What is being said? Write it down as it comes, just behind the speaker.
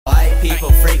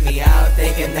people freak me out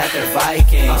thinking that they're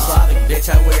Vikings. Slavic bitch,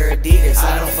 I wear Adidas,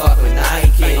 I don't fuck with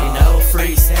Nike. No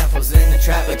free samples in the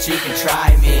trap, but you can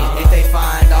try me. If they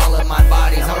find all of my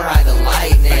bodies, I'll ride the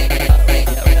lightning.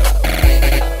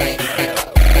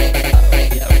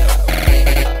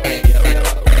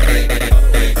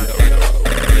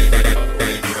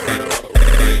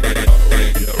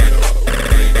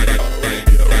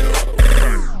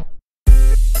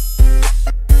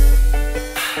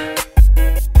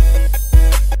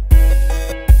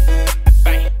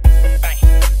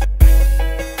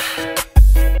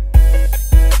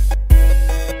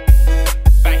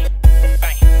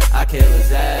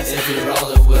 If you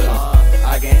rollin' with him,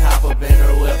 I can't hop up in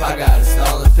her whip, I got a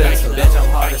stolen pistol. Bitch, I'm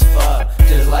hard as fuck,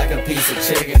 just like a piece of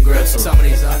chicken gristle. Some of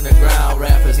these underground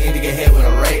rappers need to get hit with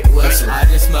a rape whistle. I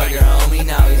just smoked your homie,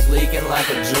 now he's leaking like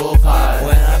a jewel pod.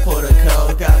 When I put a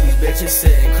coke out, these bitches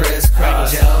sitting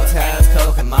crisscross. Gel, Taz,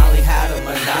 Coke, and Molly had a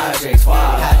menage a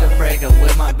trois. Had to break up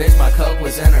with my bitch, my coke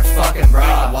was in her fucking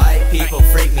bra. White people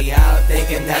freak me out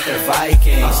thinking that they're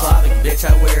Vikings. Slavic bitch,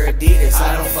 I wear Adidas,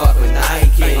 I don't fuck with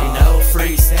Nike. No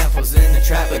free samples in the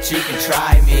trap, but you can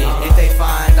try me. If they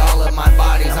find all of my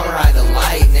bodies, I'll ride the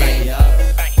lightning.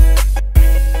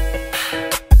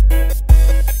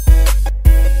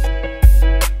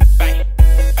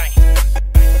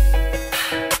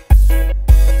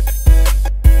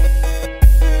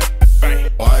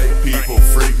 White people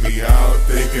freak me out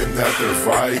thinking that they're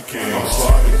Vikings.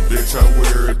 Slavic bitch, I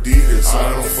wear Adidas,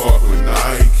 I don't fuck with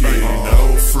Nike.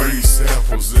 No free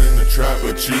samples in the trap,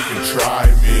 but you can try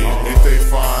me. If they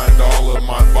find all of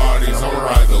my bodies,